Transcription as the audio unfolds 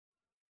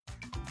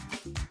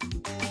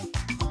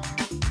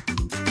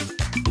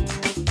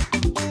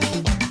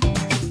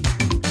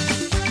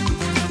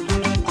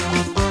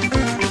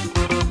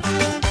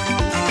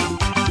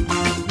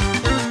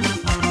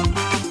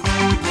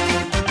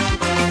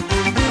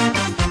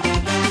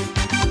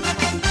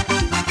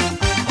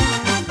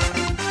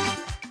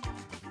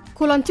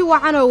kulanti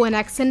wacan oo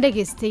wanaagsan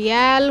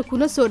dhageystayaal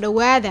kuna soo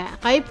dhawaada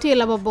qaybtii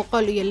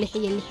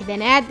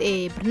 266aad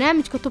ee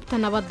barnaamijka tubta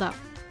nabadda.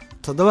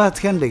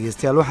 toddobaadkan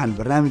dhageystayaal waxaan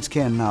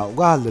barnaamijkeena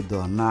uga hadli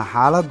doonaa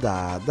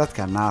xaaladda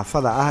dadka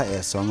naafada ah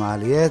ee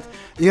Soomaaliyeed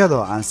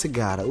iyadoo aan si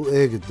gaar ah u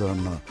eegi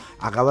doono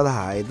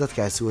caqabadaha ay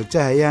dadkaasi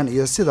wajahayaan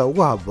iyo sida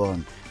ugu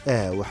habboon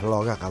ee wax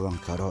looga qaban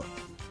karo.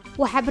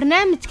 waxaa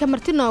barnaamijka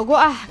marti noogu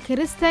ah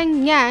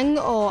Christian Yang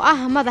oo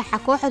ah madaxa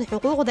kooxda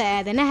xuquuqda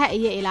aadanaha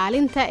iyo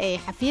ilaalinta ee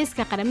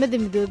xafiiska qaramada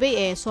midoobay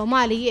ee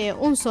Soomaaliya ee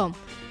UNSOM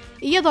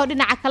iyadoo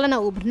dhinaca kalena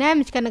uu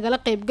barnaamijka nagala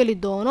qayb gali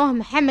doono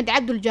Maxamed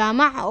Cabdul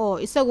Jaamac oo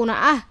isaguna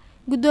ah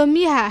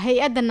gudoomiyaha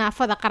hay'adda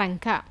naafada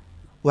qaranka.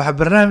 waxaa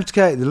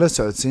barnaamijka idinla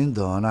socodsiin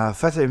doona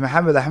Fatxi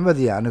Maxamed Axmed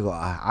iyo anigoo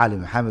ah Cali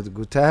Maxamed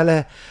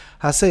Gutaale.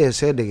 hase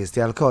yeeshee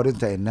dhageystayaal ka hor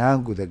inta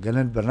aynaan guda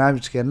galin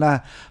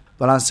barnaamijkeena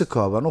balan si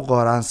kooban u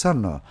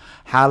qoraansanno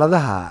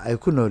xaaladaha ay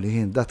ku nool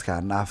yihiin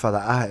dadka naafada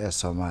ah ee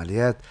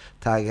Soomaaliyeed,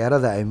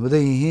 taageerada ay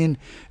mudan yihiin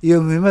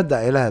iyo muhiimadda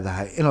ay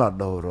leedahay in la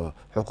dhowro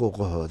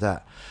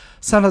xuquuqahooda.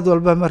 sanad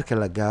walba marka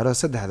la gaaro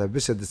 3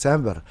 bisha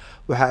December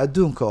waxaa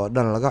adduunka oo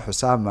dhan laga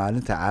xusaa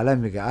maalinta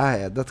caalamiga ah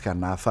ee dadka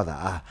naafada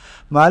ah.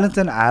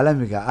 maalintan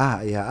caalamiga ah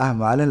ayaa ah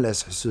maalin la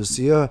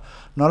isxusuusiyo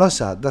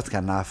nolosha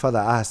dadka naafada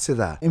ah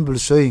sida in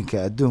bulshooyinka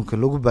adduunka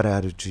lagu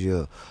baraarujiyo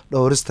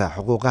dhowrista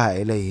xuquuqaha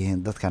ay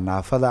leeyihiin dadka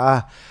naafada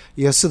ah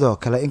iyo sidoo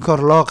kale in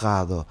kor loo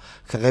qaado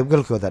ka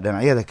qaybgalkooda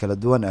dhinacyada kala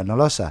duwan ee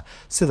nolosha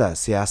sida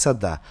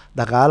siyaasadda,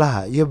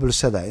 dhaqaalaha iyo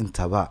bulshada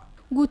intaba.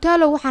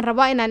 Gutaalo waxaan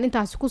rabaa inaan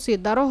intaas ku sii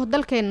daro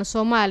dalkeena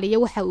Soomaaliya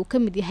waxa uu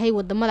kamid yahay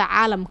wadamada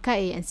caalamka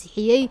ee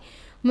ansixiyay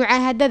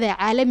mucaahadada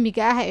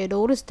caalamiga ah ee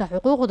dhowrista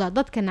xuquuqda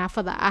dadka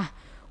naafada ah.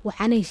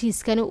 waxaana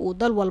heshiiskani uu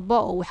dal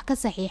walba oo wax ka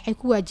saxiixay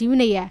ku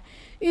waajibinayaa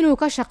inuu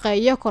ka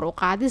shaqeeyo kor u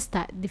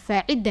qaadista,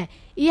 difaacidda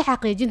iyo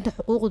xaqiijinta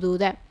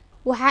xuquuqdooda.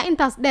 waxaa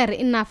intaas dheer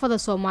in naafada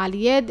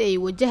Soomaaliyeed ay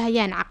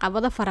wajahayaan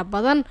caqabado fara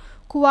badan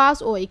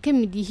kuwaas oo ay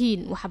kamid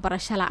yihiin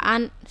waxbarasho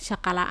la'aan,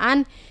 shaqo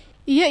la'aan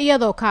iyo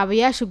iyadoo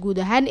kaabayaasha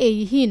guud ahaan ay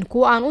yihiin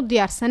kuwa aan u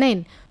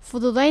diyaarsanayn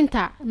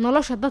fududeynta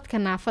nolosha dadka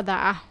naafada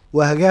ah.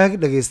 waa hagaag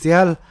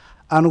dhageystayaal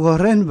aan ugu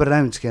horeyn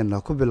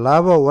barnaamijkeena ku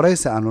bilaabo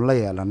waraysi aanu la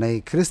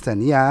yeelanay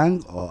Christian Yang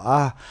oo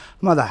ah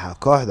madaxa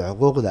kooxda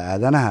xuquuqda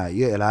aadanaha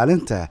iyo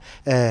ilaalinta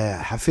ee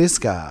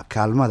xafiiska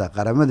kaalmada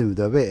qaramada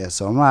midoobay ee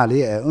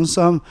Soomaaliya ee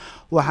UNSOM.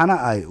 waxaana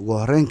ay ugu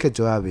horeyn ka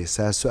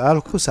jawaabaysaa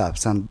su'aal ku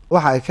saabsan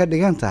waxa ay ka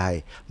dhigan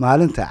tahay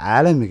maalinta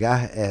caalamiga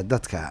ah ee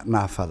dadka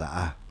naafada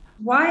ah.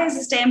 Why is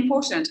this day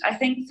important? I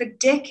think for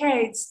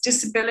decades,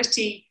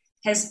 disability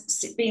has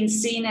been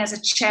seen as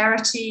a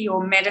charity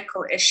or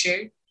medical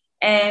issue.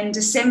 And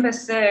December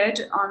 3rd,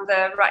 on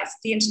the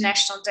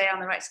International Day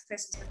on the Rights of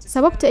Persons with Disabilities.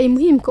 sababta ay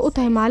muhiimka u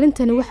tahay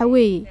maalintani waxa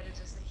weeye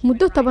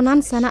muddo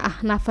 10 sano ah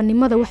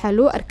naafanimada waxaa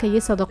loo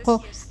arkayay sadaqo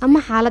ama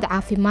xaalad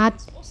caafimaad.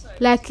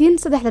 laakiin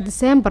 3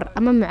 December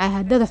ama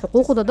mucaahadada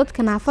xuquuqda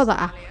dadka naafada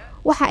ah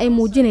waxa ay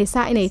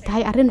muujinaysaa inay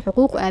tahay arrin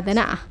xuquuq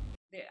aadana ah.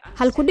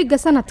 halku dhiga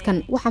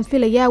sanadkan waxaan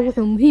filayaa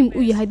wuxuu muhiim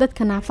u yahay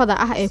dadka naafada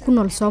ah ee ku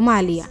nool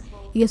Soomaaliya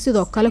iyo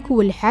sidoo kale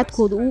kuwa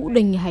lixaadkooda uu u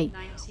dhan yahay,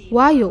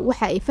 waayo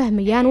waxa ay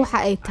fahmayaan waxa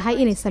ay tahay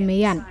inay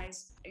sameeyaan.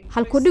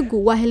 halku dhigu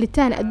waa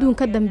helitaan adduun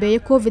ka dambeeya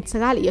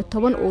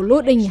COVID-19 oo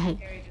loo dhan yahay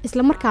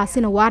isla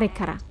markaasina waari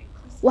kara.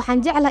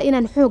 waxaan jeclahay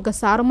inaan xoogga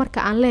saaro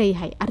marka aan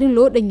leeyahay arrin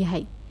loo dhan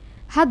yahay.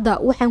 hadda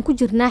waxaan ku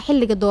jirnaa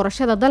xilliga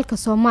doorashada dalka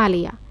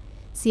Soomaaliya.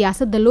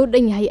 siyaasadda loo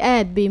dhan yahay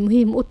aad bay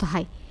muhiim u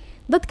tahay.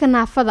 dadka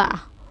naafada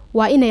ah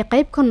waa inay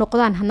qayb ka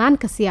noqdaan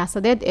hanaanka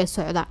siyaasadeed ee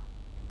socda.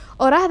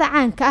 oraahda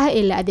caanka ah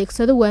ee la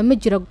adeegsado waa ma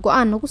jira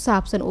go'aan nagu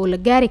saabsan oo la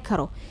gaari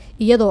karo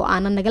iyadoo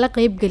aanan nagala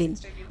qayb gelin.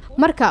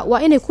 marka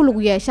waa inay ku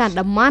lug yeeshaan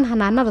dhammaan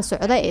hanaanada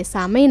socda ee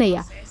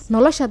saameynaya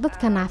nolosha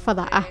dadka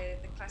naafada ah.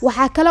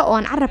 waxaa kale oo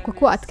aan carabka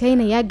ku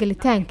adkeynayaa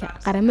galitaanka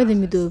qaramada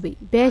midoobay,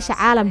 beesha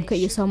caalamka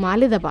iyo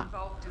Soomaalidaba.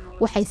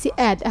 waxay si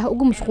aad ah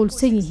ugu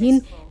mashquulsan yihiin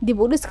dib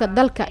u dhiska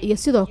dalka iyo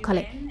sidoo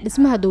kale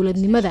dhismaha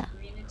dawladnimada.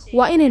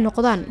 waa inay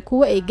noqdaan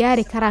kuwa ay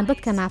gaari karaan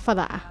dadka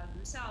naafada ah.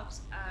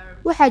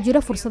 waxaa jira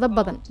fursado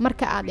badan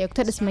marka aad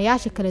eegto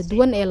dhismayaasha kala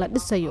duwan ee la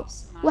dhisayo.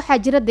 waxaa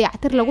jira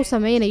dayactir lagu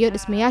sameynayo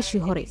dhismayaashii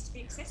hore.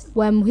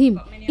 waa muhiim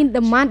in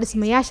dhammaan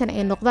dhismayaashan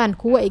ay noqdaan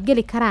kuwa ay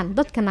geli karaan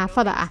dadka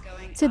naafada ah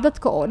si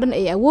dadka oo dhan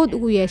ay awood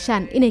ugu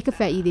yeeshaan inay ka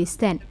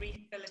faa'iideystaan.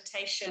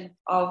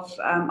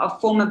 of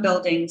former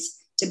buildings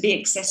to be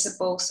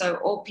accessible so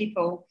all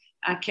people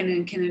can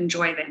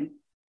enjoy them.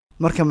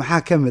 marka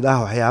maxaa ka mid ah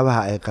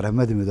waxyaabaha ay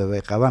qaramada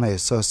midoobay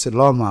qabanayso si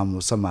loo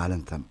maamuuso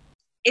maalintan?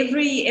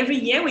 Every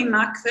year we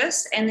mark this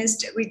and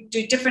we do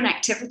different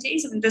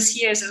activities. And this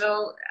year is a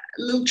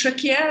little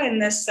trickier in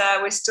this.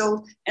 We're still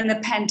in the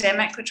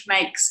pandemic, which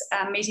makes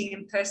meeting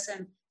in person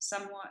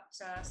somewhat.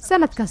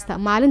 sanad kasta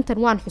maalintan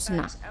waan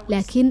xusnaa,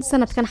 laakiin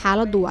sanadkan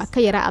xaaladdu waa ka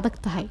yara adag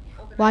tahay,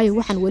 waayo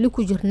waxaan weli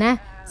ku jirnaa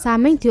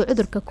saameyntii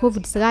cudurka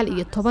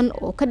COVID-19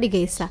 oo ka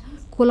dhigaysa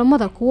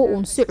kulamada kuwa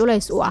uun si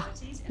culays u ah.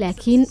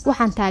 laakiin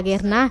waxaan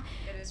taageernaa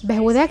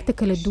bahwadaagta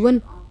kala duwan,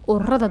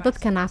 ururada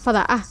dadka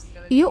naafada ah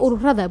iyo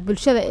ururada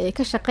bulshada ee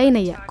ka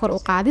shaqeynaya kor u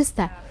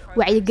qaadista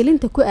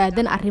wacyigelinta ku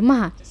aadan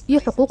arrimaha iyo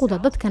xuquuqda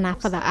dadka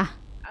naafada ah.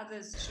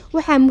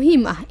 waxaa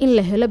muhiim ah in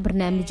la helo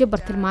barnaamijyo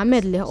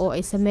bartilmaameed leh oo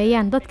ay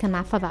sameeyaan dadka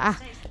naafada ah,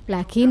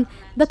 laakiin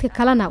dadka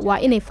kalena waa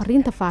inay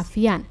fariinta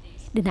faafiyaan.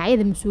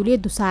 dhinacyada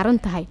mas-uuliyaddu saaran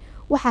tahay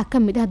waxaa ka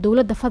mid ah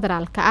dowladda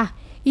federaalka ah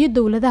iyo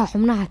dowladaha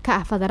xubnaha ka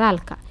ah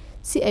federaalka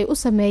si ay u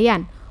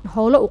sameeyaan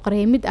howlo u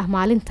qareemid ah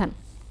maalintan.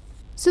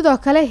 sidoo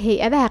kale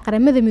hay-adaha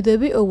qaramada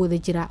midoobay oo wada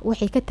jira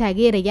waxay ka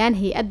taageerayaan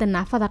hay-adda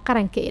naafada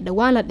qaranka ee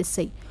dhowaan la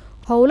dhisay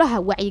howlaha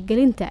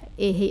wacyigelinta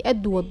ee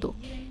hay-addu wado.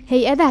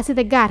 hay-adaha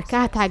sida gaarka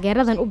ah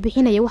taageeradan u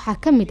bixinaya waxaa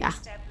ka mid ah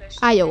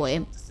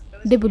IOM,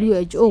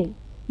 WHO,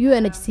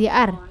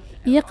 UNHCR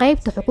iyo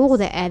qaybta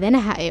xuquuqda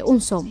aadanaha ee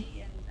UNSOM.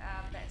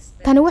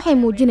 tani waxay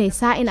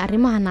muujinaysaa in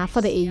arrimaha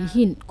naafada ay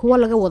yihiin kuwo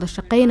laga wada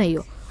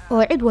shaqaynayo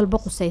oo cid walba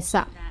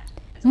qusaysa.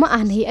 ma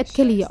ahan hay-ad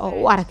keliya oo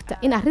u aragta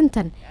in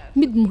arrintan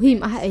mid muhiim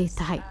ah ay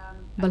tahay,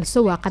 balse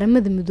waa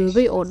qaramada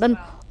midoobay oo dhan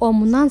oo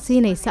mudnaan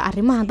siinaysa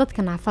arrimaha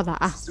dadka naafada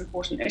ah.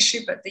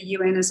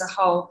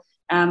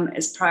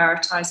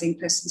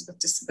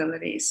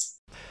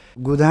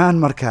 guud ahaan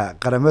marka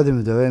qaramada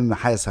midoobay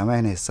maxay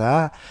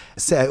sameynaysaa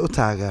si ay u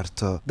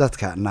taageerto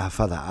dadka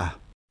naafada ah?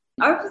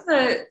 Over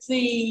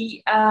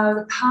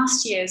the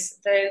past years,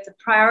 the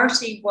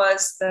priority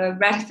was the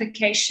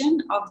ratification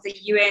of the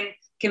UN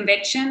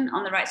Convention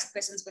on the Rights of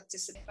Persons with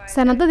Disabilities.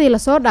 sanadadii la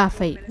soo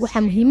dhaafay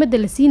waxaa muhiimadda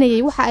la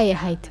siinayay waxa ay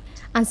ahayd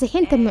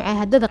ansixinta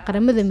mucaahadada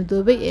qaramada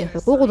midoobay ee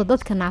xuquuqda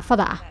dadka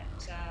naafada ah.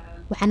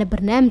 waxaana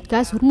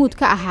barnaamijkaas hormuud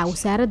ka ahaa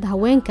wasaaradda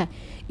haweenka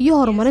iyo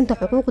horumarinta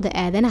xuquuqda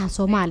aadanaha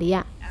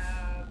Soomaaliya.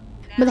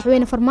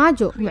 madaxweyne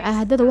Farmaajo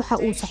mucaahadada waxa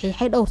uu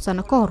saxiixay dhowr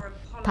sano ka hor,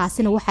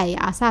 taasina waxa ay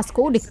aasaaska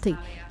u dhigtay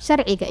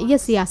sharciga iyo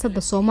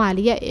siyaasadda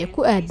Soomaaliya ee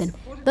ku aadan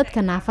dadka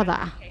naafada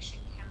ah.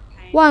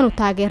 waanu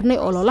taageernay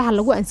ololaha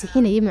lagu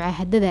ansixinayay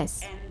mucaahadadaas.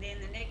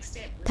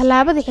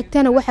 tallaabada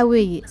xigtana waxa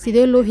weeye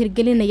sidee loo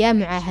hirgelinayaa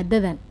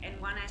mucaahadadan.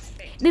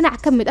 dhinac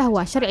ka mid ah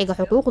waa sharciga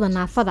xuquuqda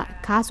naafada,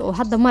 kaas oo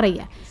hadda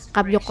maraya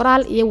qabyo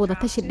qoraal iyo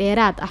wadatashi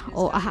dheeraad ah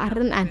oo ah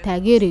arrin aan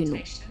taageerayno.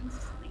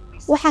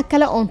 waxaa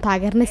kale oon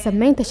taageernay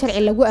sameynta sharci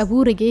lagu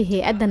abuurayay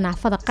hay-adda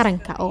naafada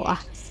qaranka oo ah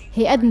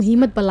hay-ad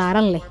muhiimad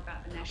ballaaran leh.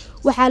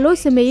 waxaa loo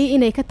sameeyey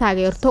inay ka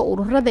taageerto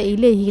ururada ay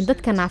leeyihiin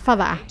dadka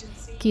naafada ah,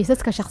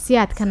 kiisaska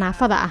shakhsiyaadka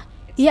naafada ah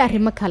iyo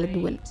arrimo kala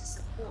duwan.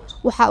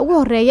 waxaa ugu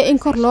horeeya in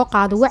kor loo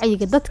qaado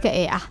wacyiga dadka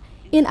ee ah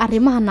in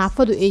arrimaha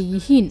naafadu ay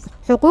yihiin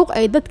xuquuq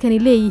ay dadkani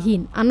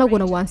leeyihiin,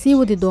 annaguna waan sii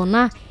wadi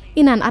doonaa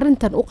inaan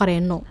arrintan u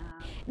qareenno.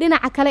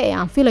 dhinaca kale ee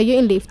aan filayo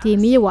in la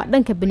iftiimiyo waa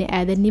dhanka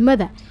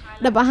bini'aadanimada.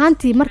 dhab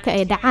ahaantii marka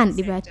ay dhacaan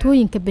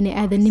dhibaatooyinka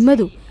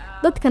bini'aadanimadu,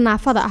 dadka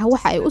naafada ah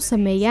waxa ay u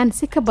sameeyaan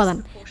si ka badan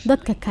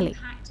dadka kale.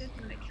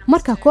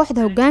 marka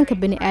kooxda hoggaanka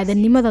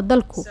bini'aadanimada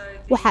dalku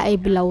waxa ay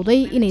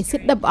bilowday inay si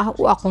dhab ah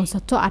u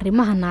aqoonsato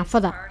arrimaha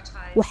naafada,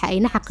 waxa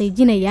ayna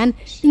xaqiijinayaan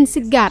in si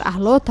gaar ah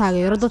loo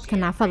taageero dadka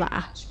naafada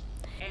ah.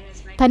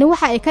 tani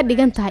waxa ay ka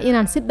dhigan tahay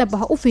inaan si dhab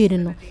ah u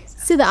fiirino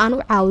sida aan u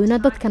caawino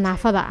dadka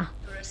naafada ah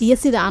iyo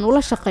sida aan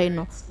ula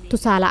shaqayno.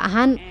 tusaale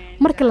ahaan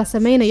marka la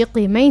sameynayo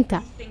qiimeynta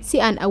si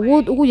aan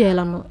awood ugu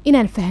yeelano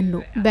inaan fahno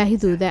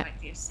baahidooda.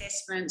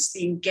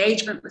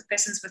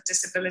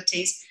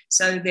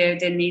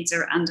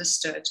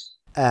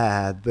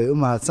 aad bay u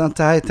mahadsan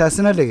tahay.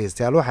 taasina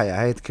dhegeystayaal waxay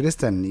ahayd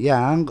Kristen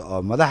Young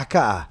oo madax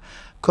ka ah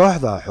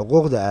kooxda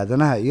xuquuqda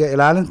aadanaha iyo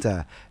ilaalinta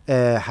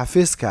ee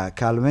xafiiska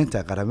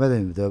kaalmeynta qaramada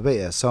midoobay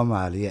ee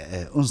Soomaaliya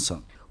ee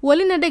UNSOM.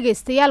 welina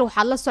dhegeystayaal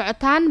waxaad la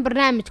socotaan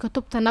barnaamijka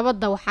tubta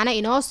nabadda, waxaana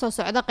inoo soo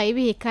socda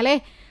qaybihii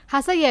kale.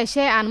 hase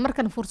yeeshee aan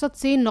markan fursad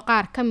siino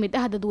qaar ka mid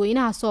ah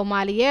dadweynaha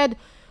Soomaaliyeed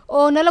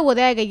oo nala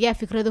wadaagaya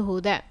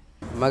fikradahooda.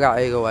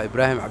 magacayga waa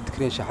Ibraahim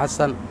Cabdikariin Sheekh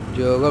Xasan,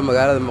 jooga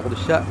magaalada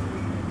Muqdisho.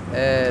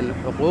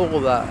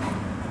 xuquuqda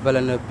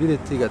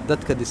vulnerability-ga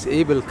dadka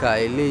disable-ka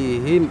ay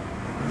leeyihiin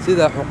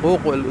sida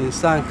xuquuqul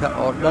insaanka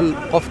oo dhan,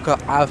 qofka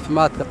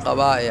caafimaadka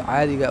qaba ee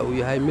caadiga uu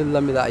yahay mid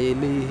la mid ah ayay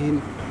leeyihiin.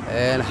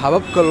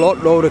 hababka loo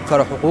dhowri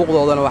karo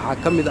xuquuqdoodana waxaa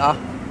ka mid ah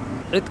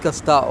cid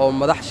kasta oo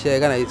madax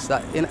sheeganaysa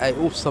in ay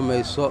u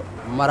samayso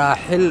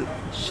maraaxil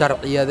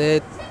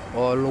sharciyadeed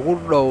oo lagu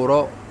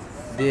dhowro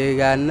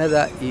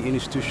deegaanada iyo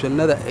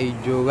institutionada ay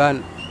joogaan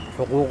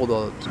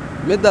xuquuqdooda.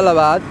 midda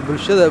labaad,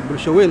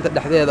 bulsho weynta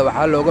dhexdeeda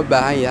waxaa looga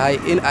baahan yahay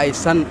in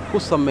aysan ku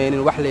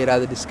samaynin wax la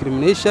yidhaahdo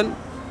discrimination,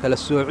 kala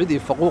soocid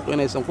iyo faquuq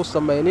inaysan ku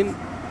samaynin,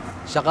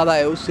 shaqada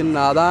ay u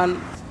sinaadaan.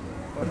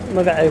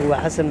 magacaygu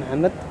waa Xasan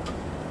Maxamed.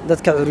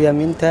 dadka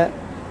curyaamiinta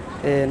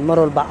mar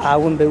walba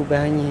caawin bay u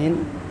baahan yihiin,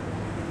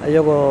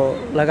 ayagoo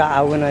laga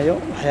caawinayo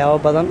waxyaabo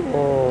badan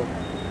oo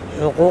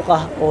xuquuq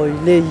ah oo ay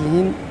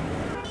leeyihiin,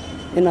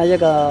 in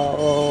ayaga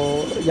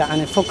oo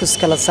yacni focus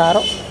kala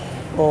saaro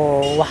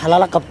oo wax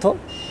lala qabto.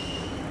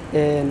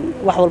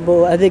 wax walba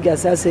oo adeeg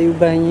asaasi ay u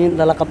baahan yihiin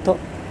lala qabto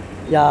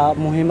yaa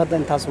muhiimadda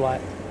intaas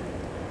waaye.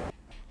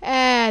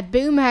 aad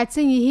bay u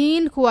mahadsan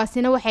yihiin.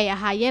 kuwaasina waxay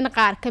ahaayeen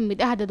qaar ka mid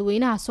ah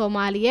dadweynaha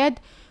Soomaaliyeed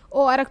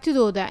oo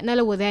aragtidooda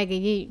nala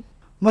wadaagayay.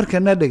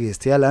 markana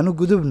dhegeystayaal aanu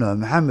gudubno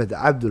maxamed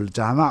cabdul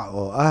jaamac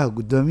oo ah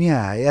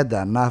gudoomiyaha hay-adda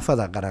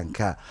naafada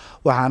qaranka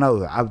waxaana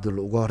uu cabdul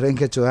ugu horeyn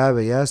ka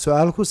jawaabayaa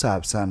su-aal ku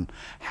saabsan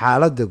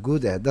xaaladda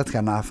guud ee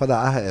dadka naafada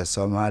ah ee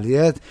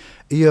Soomaaliyeed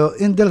iyo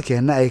in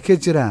dalkeena ay ka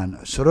jiraan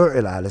shuruuc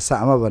ilaalisa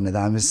amaba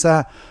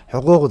nidaamisa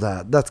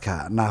xuquuqda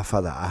dadka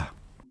naafada ah.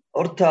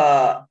 horta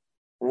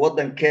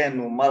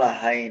wadankeenu ma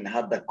lahayn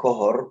hadda ka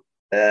hor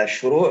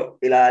shuruuc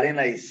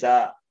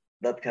ilaalinaysa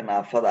dadka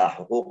naafada ah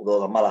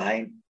xuquuqdooda ma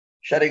lahayn.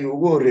 sharciga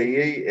ugu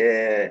horeeyay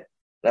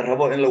la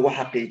rabo in lagu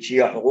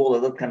xaqiijiyo xuquuqda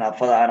dadka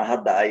naafada ah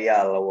hadda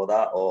ayaa la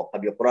wadaa oo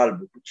qabyo qoraal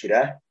buu ku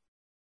jiraa.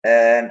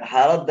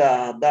 xaaladda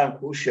haddaan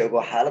kuu sheego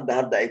xaaladda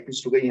hadda ay ku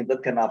sugan yihiin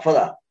dadka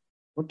naafada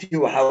runtii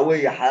waxa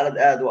weeye xaalad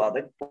aad u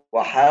adag.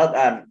 waa xaalad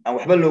aan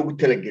waxba loogu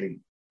talagelin.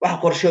 wax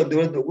qorshe oo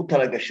dawladda ugu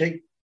talagashay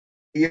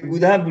iyo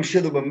guud ahaan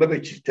bulshaduba maba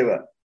jirtaba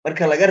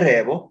marka laga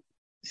reebo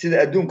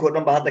sida adduunka oo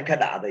dhan ba hadda ka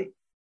dhacday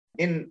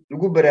in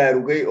lagu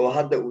baraarugay oo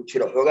hadda uu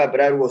jiro xoogaa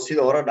baraarug oo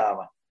sida hore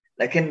dhaama.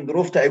 laakiin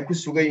duruufta ay ku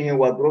sugan yihiin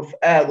waa duruuf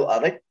aad u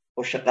adag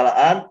oo shaqo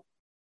la'aan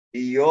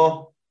iyo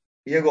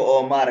iyaga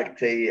oo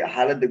maaragtay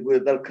xaaladda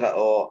guud dalka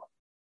oo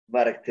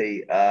maaragtay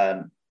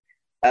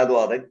aad u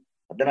adag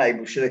haddana ay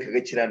bulshada kaga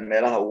jiraan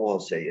meelaha ugu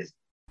hooseeya.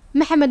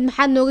 maxamed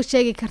maxaad nooga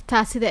sheegi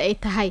kartaa sida ay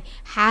tahay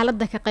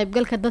xaaladda ka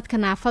qaybgalka dadka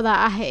naafada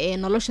ah ee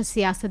nolosha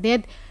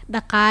siyaasadeed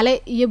dhaqaale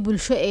iyo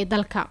bulsho ee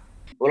dalka?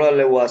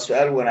 walaale waa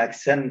su-aal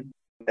wanaagsan.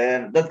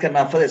 dadka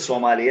naafada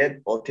Soomaaliyeed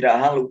oo tiro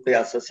ahaan lagu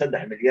qiyaaso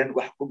 3 milyan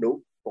wax ku dhow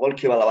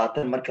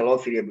 20% marka loo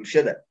fiiriyo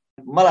bulshada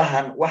ma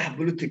lahan wax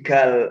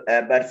political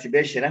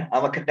participation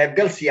ama ka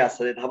qaybgal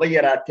siyaasadeed haba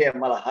yaraatee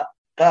ma laha.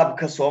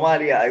 qaabka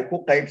Soomaaliya ay ku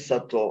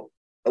qaybsato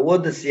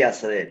awoodda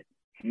siyaasadeed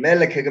meel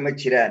kaga ma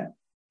jiraan.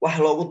 wax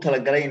loogu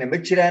talagalayna ma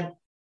jiraan.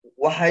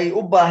 waxay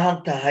u baahan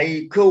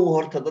tahay kow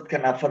horta dadka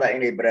naafada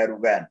inay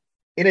baraarugaan,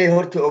 inay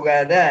horta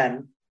ogaadaan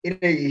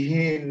inay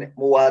yihiin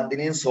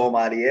muwaadiniin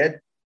Soomaaliyeed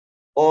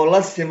oo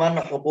la siman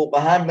xuquuq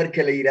ahaan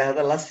marka la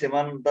yiraahdo la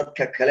siman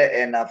dadka kale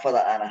ee naafada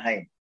aan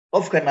ahayn.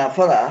 qofka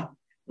naafada ah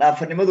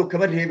naafanimadu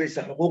kama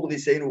reebaysa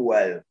xuquuqdiisa inuu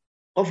waayo,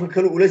 qofka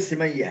kale uu la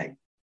siman yahay.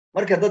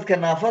 marka dadka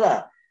naafada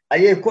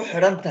ayay ku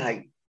xiran tahay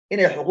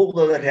inay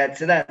xuquuqdooda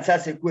raadsadaan,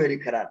 saasay ku heli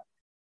karaan.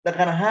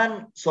 dhaqan ahaan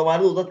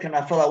Soomaalidu dadka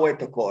naafada way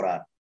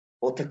takooraan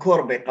oo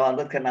takoor bay qabaan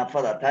dadka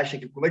naafada, taa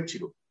shaki kuma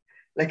jiro.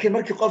 laakiin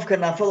markii qofka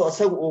naafada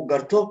asagu uu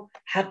garto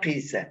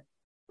xaqiisa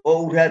oo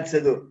uu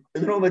raadsado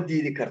cidna uma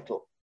diidi karto.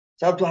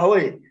 sababtu waxa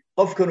weeye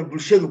qofkanu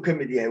bulshadu ka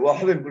mid yahay, waa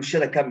xubin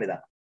bulshada ka mid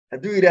ah.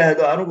 hadduu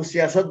yiraahdo anigu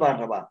siyaasad baan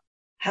rabaa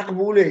xaq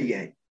buu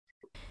leeyahay.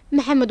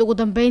 maxamed ugu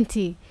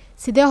dambeyntii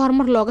sidee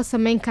horumar looga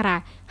sameyn karaa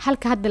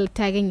halka hadda la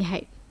taagan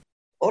yahay?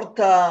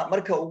 horta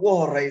marka ugu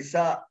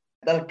horeysa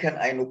dalkan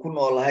aynu ku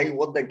noolahay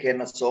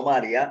wadankeena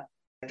Soomaaliya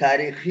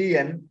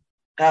taariikhiyan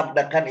qaab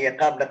dhaqan iyo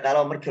qaab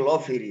dhaqaale markii loo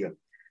fiiriyo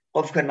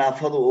qofka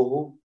naafadu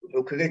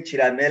wuxuu kaga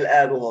jiraa meel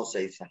aad u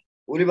hooseysa.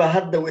 waliba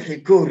hadda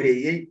wixii ka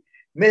horeeyay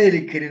ma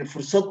heli karin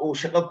fursad uu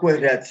shaqo ku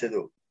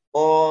raadsado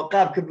oo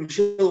qaabka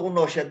bulshada u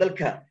noosha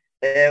dalka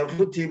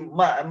runtii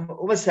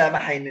uma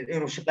saamaxaynin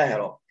inuu shaqo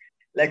helo.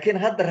 laakiin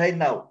hadda right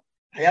now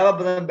waxyaabo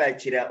badan baa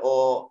jira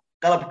oo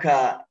qalabka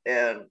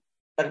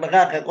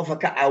dhaqdhaqaaqa qofka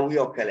ka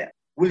caawiyo kale,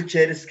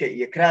 wheelchairska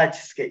iyo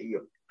crutcheska iyo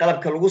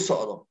qalabka lagu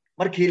socdo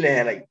markii la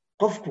helay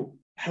qofku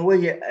waxa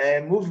weeye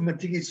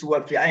movementigiisu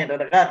waa fiican,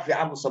 dhaqdhaqaaq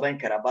fiican buu samayn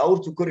karaa,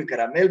 baabuurtu kori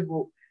karaa, meel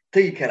buu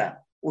tagi karaa,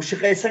 uu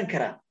shaqaysan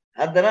karaa.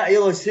 haddana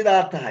iyadoo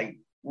sidaa tahay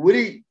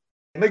weli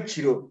ma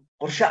jiro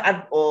qorshe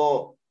cad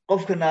oo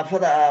qofka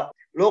naafada ah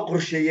loo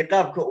qorsheeyay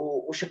qaabka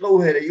uu shaqo u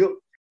helayo.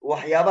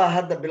 waxyaabaha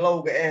hadda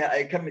bilowga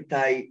ay ka mid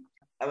tahay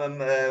ama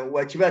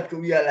waajibaadka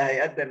u yaala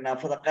hay-adda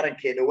naafada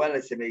qaranka ee dhawaan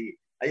la sameeyey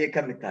ayay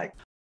ka mid tahay.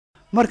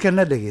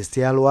 markana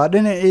dhegeystayaal waa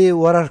dhinacii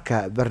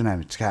wararka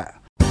barnaamijka.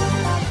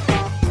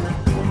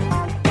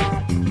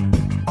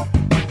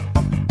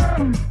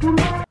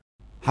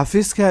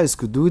 xafiiska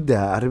isku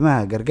duwidda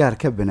arrimaha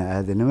gargaarka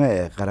bini'aadanimo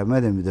ee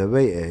qaramada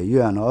midoobay ee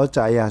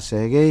UNOCHA ayaa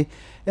sheegay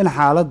in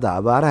xaaladda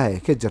abaaraha ee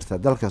ka jirta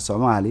dalka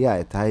Soomaaliya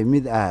ay tahay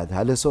mid aad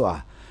halis u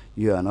ah.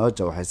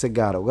 UNOCHA waxay si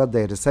gaar uga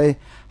dayrisay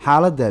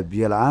xaaladda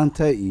biyo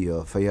la'aanta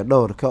iyo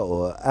fayadhowrka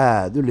oo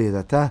aad u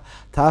liidata,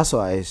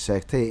 taasoo ay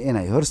sheegtay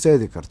inay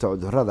horseedi karto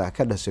cudurrada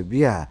ka dhasha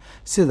biyaha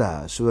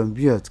sida shuban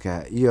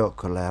biyoodka iyo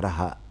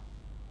koleeraha.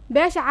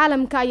 beesha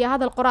caalamka ayaa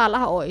hadal qoraal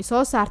ah oo ay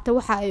soo saartay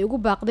waxa ay ugu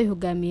baaqday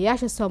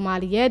hogaamiyayaasha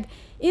Soomaaliyeed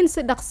in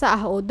si dhaqso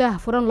ah oo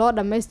daahfuran loo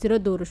dhameystiro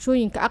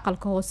doorashooyinka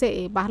aqalka hoose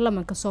ee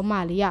baarlamaanka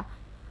Soomaaliya.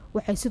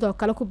 waxay sidoo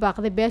kale ku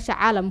baaqday beesha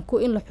caalamku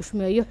in la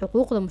xushmeeyo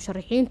xuquuqda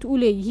musharaxiintu u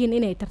leeyihiin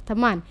inay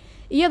tartamaan,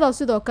 iyadoo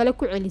sidoo kale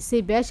ku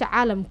celisay beesha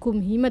caalamku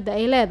muhiimadda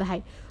ay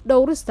leedahay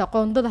dhowrista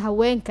qoondada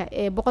haweenka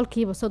ee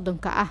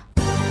 30% ah.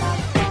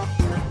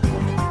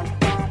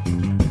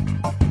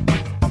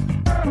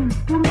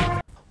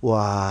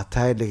 waa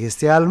tahay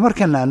dhegeystayaal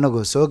markana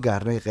anagoo soo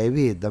gaarnay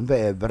qeybihii dambe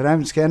ee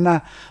barnaamijkeena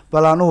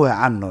bal aan u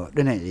weecanno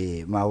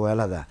dhinacii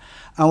maaweelada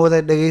aan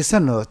wada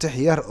dhegaysano tix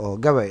yar oo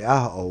gabay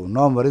ah oo uu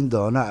noo marin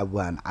doono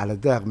abwaan cali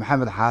deeq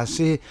maxamed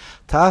xaashi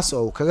taas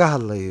oo uu kaga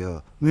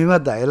hadlayo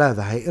muhiimadda ay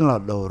leedahay in la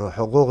dhowro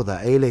xuquuqda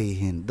ay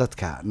leeyihiin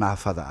dadka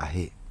naafada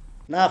ahi.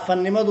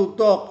 naafanimadu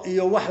dooq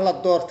iyo wax la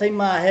doortay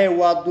maahee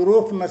waa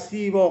duruuf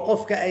nasiib oo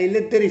qofka ay la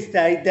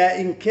deristahay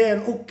daa-inkeen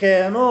u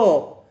keeno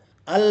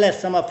alle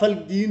samafal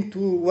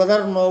diintu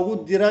wadar noogu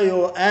diray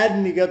oo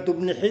aadmiga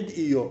dubnixid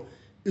iyo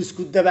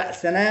isku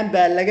dabacsanaan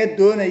baa laga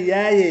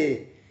doonayaaye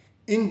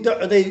in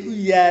docday u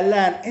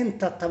yaalaan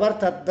inta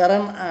tabarta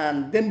daran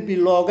aan dembi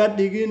looga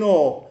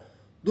dhiginoo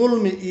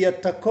dulmi iyo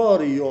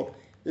takoor iyo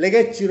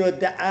laga jiro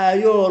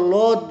dacaayo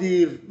loo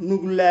diir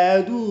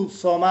nuglaaduu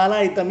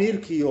soomaalay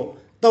damiirkiyo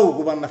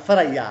dawguba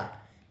nafarayaa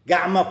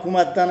gacma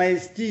kuma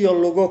danaystiyo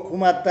lugo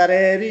kuma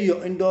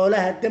dareeriyo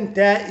indhoolaha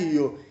damtaa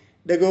iyo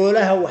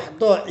dhagoolaha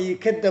waxdoocii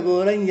ka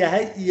daboolan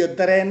yahay iyo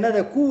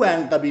dareennada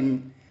kuwaan qabin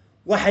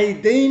waxay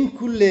dayn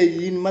ku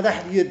leeyihiin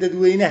madaxdiyo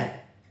dadweynaha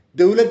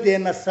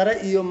dowladdeenna sare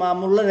iyo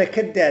maamulada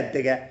ka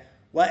daadega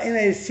waa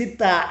inay si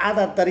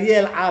daacada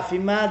daryeel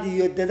caafimaad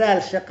iyo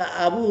dadaal shaqo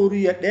abuur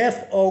iyo dheef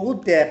oogu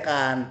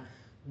deeqaan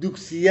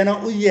dugsiyana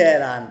u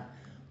yeelaan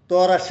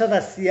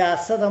doorashada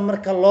siyaasada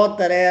marka loo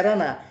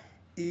dareerana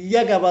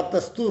iyagaba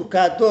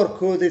dastuurkaa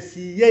doorkooda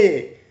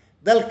siiyaye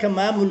dalka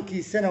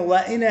maamulkiisana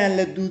waa inaan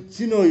la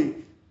duudsinoy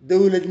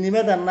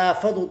dowladnimada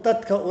naafadu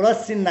dadka ula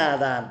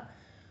sinaadaan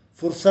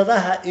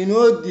fursadaha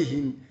inoo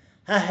dihin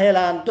ha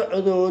helaan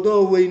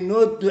docdoodoo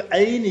waynoo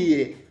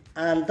ducayniye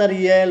aan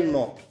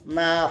daryeelno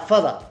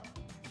naafada.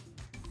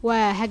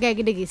 waa hagaag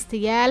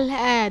dhegeystayaal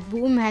aad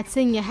buu u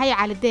mahadsan yahay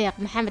cali deeq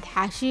maxamed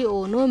xaashi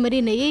oo noo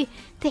marinayay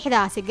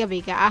tixdaasi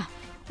gabayga ah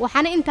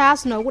waxaana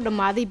intaas noogu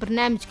dhammaaday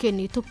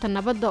barnaamijkeennii tubta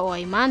nabadda oo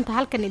ay maanta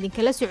halkan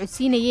idinkala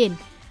socodsiinayeen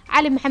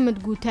cali maxamed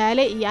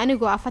guutaale iyo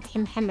anigoo ah fatxi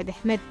maxamed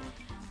axmed.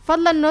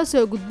 fadlan noo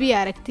soo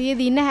gudbiya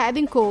aragtiyadiinaha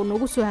adinkoo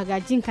nagu soo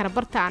hagaajin kara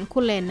barta aan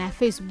ku leenahay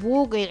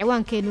Facebook ee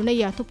ciwaankeenuna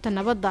yahay tubta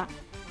nabadda.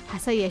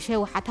 hase yeeshee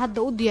waxaad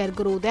hadda u diyaar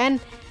garowdaan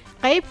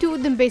qaybtii u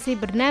dambeysay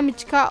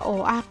barnaamijka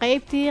oo ah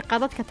qaybtii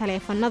qadadka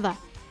taleefanada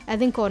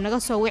adinkoo naga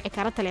soo wici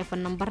kara taleefan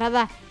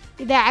nambarada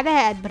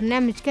idaacadaha aad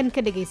barnaamijkan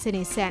ka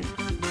dhageysanaysaan.